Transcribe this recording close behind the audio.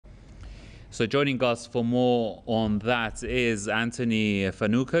So joining us for more on that is Anthony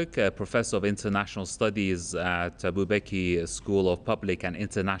Fanukak, a Professor of International Studies at Abubeki School of Public and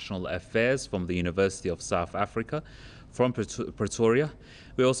International Affairs from the University of South Africa from Pretoria.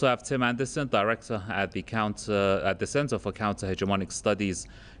 We also have Tim Anderson, Director at the Center for Counter-Hegemonic Studies,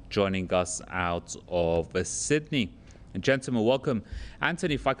 joining us out of Sydney. And gentlemen, welcome.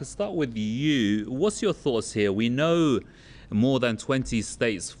 Anthony, if I could start with you, what's your thoughts here? We know more than 20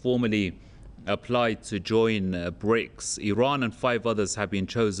 states formally applied to join BRICS. Iran and 5 others have been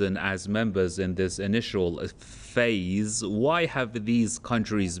chosen as members in this initial phase. Why have these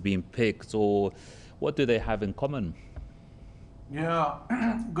countries been picked, or what do they have in common? Yeah,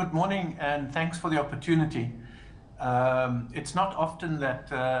 good morning and thanks for the opportunity. It's not often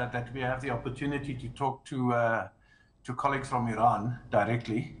that we have the opportunity to talk to colleagues from Iran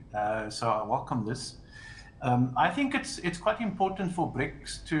directly, so I welcome this. I think it's quite important for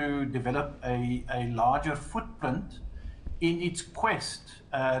BRICS to develop a larger footprint in its quest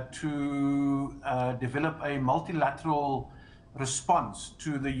to develop a multilateral response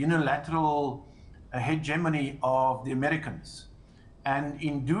to the unilateral hegemony of the Americans. And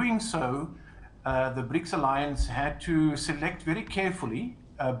in doing so, the BRICS alliance had to select very carefully,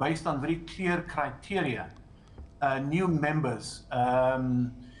 based on very clear criteria, new members.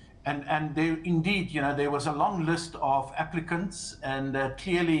 And there, indeed, there was a long list of applicants, and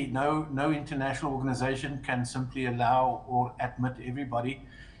clearly no international organization can simply allow or admit everybody.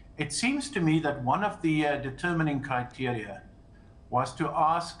 It seems to me that one of the determining criteria was to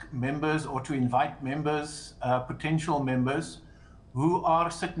ask members, or to invite members, potential members, who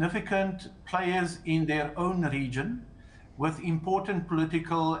are significant players in their own region with important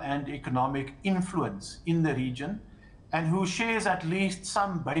political and economic influence in the region, and who shares at least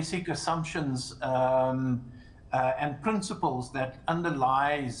some basic assumptions and principles that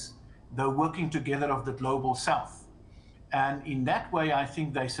underlies the working together of the global South. And in that way, I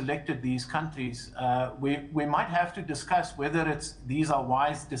think they selected these countries. We might have to discuss whether these are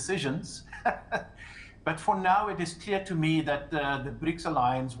wise decisions, but for now it is clear to me that the BRICS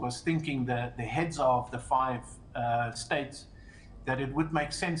alliance was thinking that the heads of the 5 states, that it would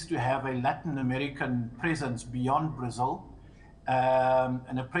make sense to have a Latin American presence beyond Brazil,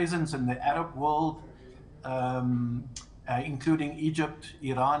 and a presence in the Arab world, including Egypt,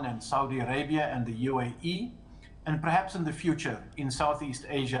 Iran, and Saudi Arabia, and the UAE. And perhaps in the future, in Southeast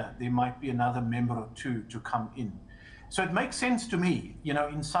Asia, there might be another member or 2 to come in. So it makes sense to me,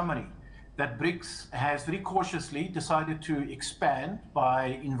 in summary, that BRICS has very cautiously decided to expand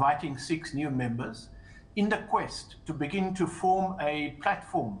by inviting 6 new members, in the quest to begin to form a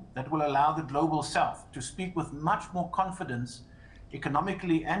platform that will allow the global South to speak with much more confidence,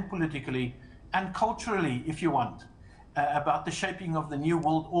 economically and politically and culturally, if you want, about the shaping of the new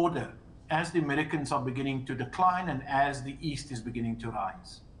world order as the Americans are beginning to decline and as the East is beginning to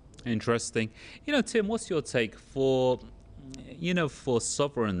rise. Interesting. Tim, what's your take for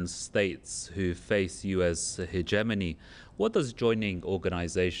sovereign states who face US hegemony? What does joining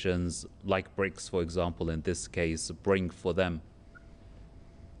organizations like BRICS, for example, in this case, bring for them?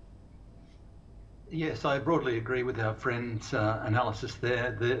 Yes, I broadly agree with our friend's analysis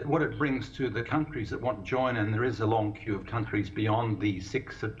there. What it brings to the countries that want to join, and there is a long queue of countries beyond the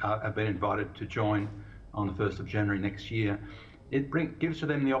 6 that have been invited to join on the 1st of January next year, it gives to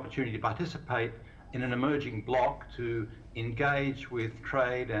them the opportunity to participate in an emerging bloc, to engage with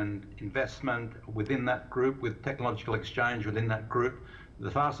trade and investment within that group, with technological exchange within that group,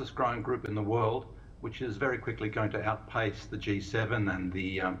 the fastest growing group in the world, which is very quickly going to outpace the G7 and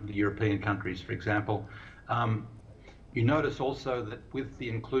the European countries, for example. You notice also that with the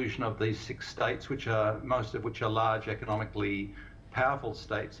inclusion of these 6 states, most of which are large, economically powerful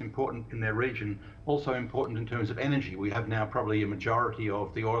states, important in their region, also important in terms of energy. We have now probably a majority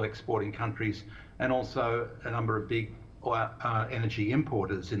of the oil exporting countries, and also a number of big energy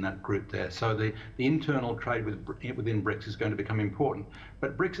importers in that group there. So the internal trade within BRICS is going to become important.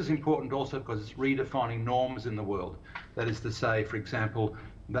 But BRICS is important also because it's redefining norms in the world. That is to say, for example,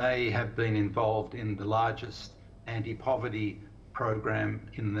 they have been involved in the largest anti-poverty program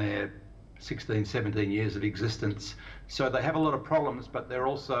in their 16, 17 years of existence. So they have a lot of problems, but they're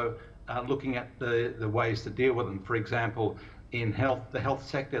also looking at the ways to deal with them. For example, in the health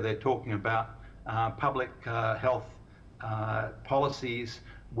sector, they're talking about public health policies,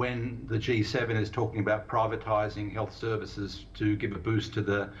 when the G7 is talking about privatizing health services to give a boost to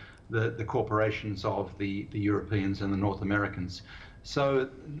the corporations of the Europeans and the North Americans. So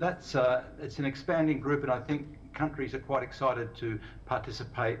that's it's an expanding group, and I think countries are quite excited to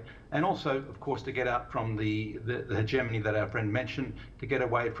participate, and also, of course, to get out from the hegemony that our friend mentioned, to get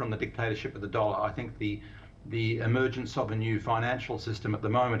away from the dictatorship of the dollar. I think the emergence of a new financial system at the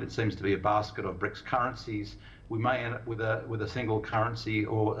moment, it seems to be a basket of BRICS currencies. We may end up with a single currency,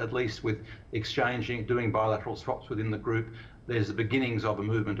 or at least with exchanging, doing bilateral swaps within the group. There's the beginnings of a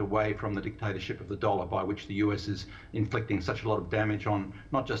movement away from the dictatorship of the dollar, by which the US is inflicting such a lot of damage on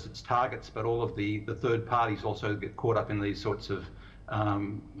not just its targets, but all of the third parties also get caught up in these sorts of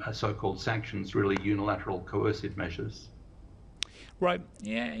so-called sanctions, really unilateral coercive measures. Right.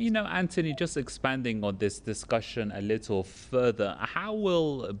 Yeah, Anthony, just expanding on this discussion a little further, how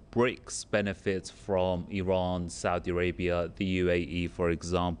will BRICS benefit from Iran, Saudi Arabia, the UAE, for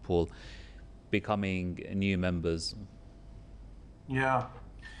example, becoming new members? Yeah,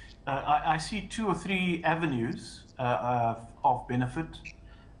 I see 2 or 3 avenues of benefit.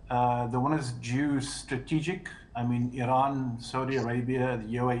 The one is geostrategic. I mean, Iran, Saudi Arabia,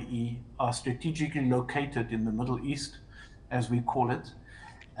 the UAE are strategically located in the Middle East, as we call it,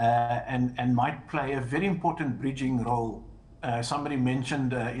 and might play a very important bridging role. Somebody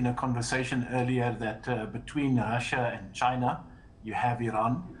mentioned in a conversation earlier that between Russia and China, you have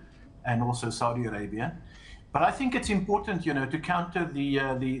Iran and also Saudi Arabia. But I think it's important, to counter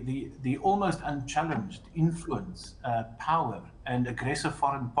the almost unchallenged influence, power, and aggressive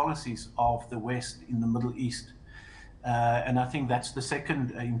foreign policies of the West in the Middle East. And I think that's the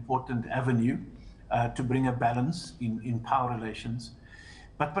second important avenue to bring a balance in power relations.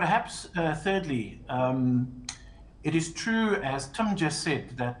 But perhaps thirdly, it is true, as Tim just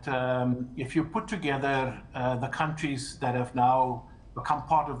said, that if you put together the countries that have now become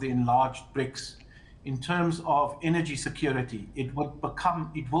part of the enlarged BRICS, in terms of energy security, it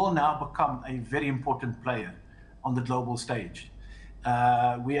will now become a very important player on the global stage.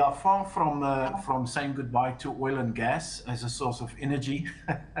 We are far from saying goodbye to oil and gas as a source of energy.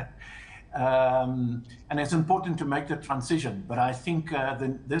 And it's important to make the transition, but I think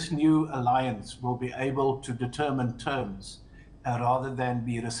this new alliance will be able to determine terms rather than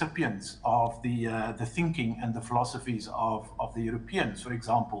be recipients of the thinking and the philosophies of the Europeans, for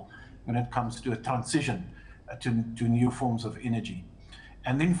example, when it comes to a transition to new forms of energy.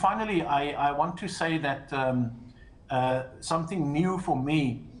 And then finally, I want to say that something new for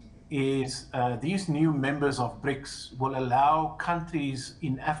me is these new members of BRICS will allow countries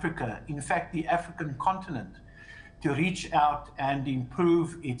in Africa, in fact, the African continent, to reach out and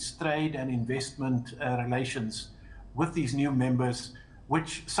improve its trade and investment relations with these new members,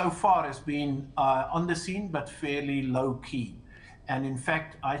 which so far has been on the scene, but fairly low key. And in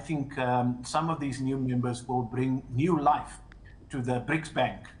fact, I think some of these new members will bring new life to the BRICS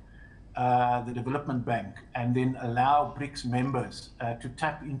Bank, the Development Bank, and then allow BRICS members to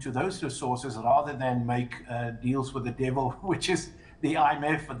tap into those resources rather than make deals with the devil, which is the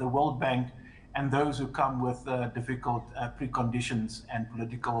IMF or the World Bank, and those who come with difficult preconditions and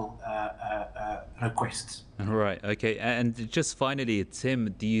political requests. Right. Okay. And just finally,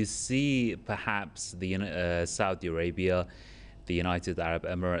 Tim, do you see perhaps the Saudi Arabia, the United Arab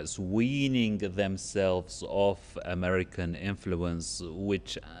Emirates weaning themselves off American influence,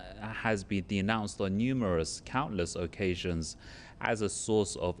 which has been denounced on countless occasions as a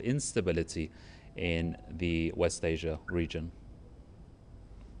source of instability in the West Asia region?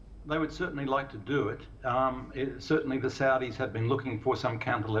 They would certainly like to do it. Certainly the Saudis have been looking for some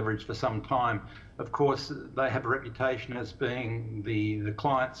counter leverage for some time. Of course, they have a reputation as being the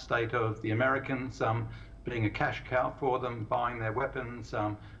client state of the Americans, being a cash cow for them, buying their weapons,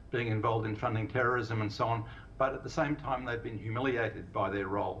 being involved in funding terrorism and so on. But at the same time, they've been humiliated by their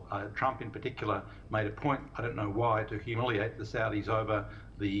role. Trump in particular made a point, I don't know why, to humiliate the Saudis over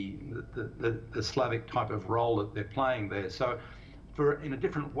the Slavic type of role that they're playing there. So in a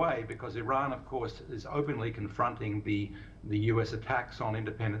different way, because Iran, of course, is openly confronting the US attacks on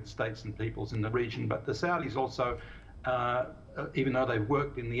independent states and peoples in the region, but the Saudis also, even though they've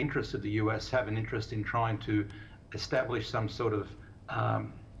worked in the interests of the US, have an interest in trying to establish some sort of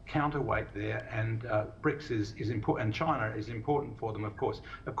counterweight there, and BRICS is important, and China is important for them, of course.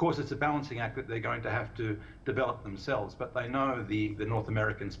 Of course, it's a balancing act that they're going to have to develop themselves, but they know the North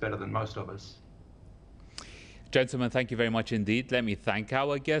Americans better than most of us. Gentlemen, thank you very much indeed. Let me thank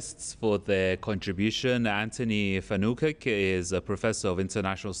our guests for their contribution. Anthony Fanukak is a professor of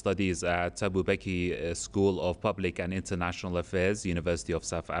international studies at Abu Beki School of Public and International Affairs, University of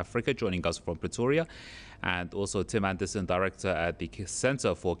South Africa, joining us from Pretoria. And also Tim Anderson, director at the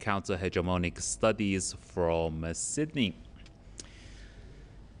Center for Counter-Hegemonic Studies from Sydney.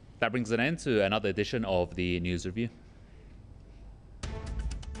 That brings an end to another edition of the News Review.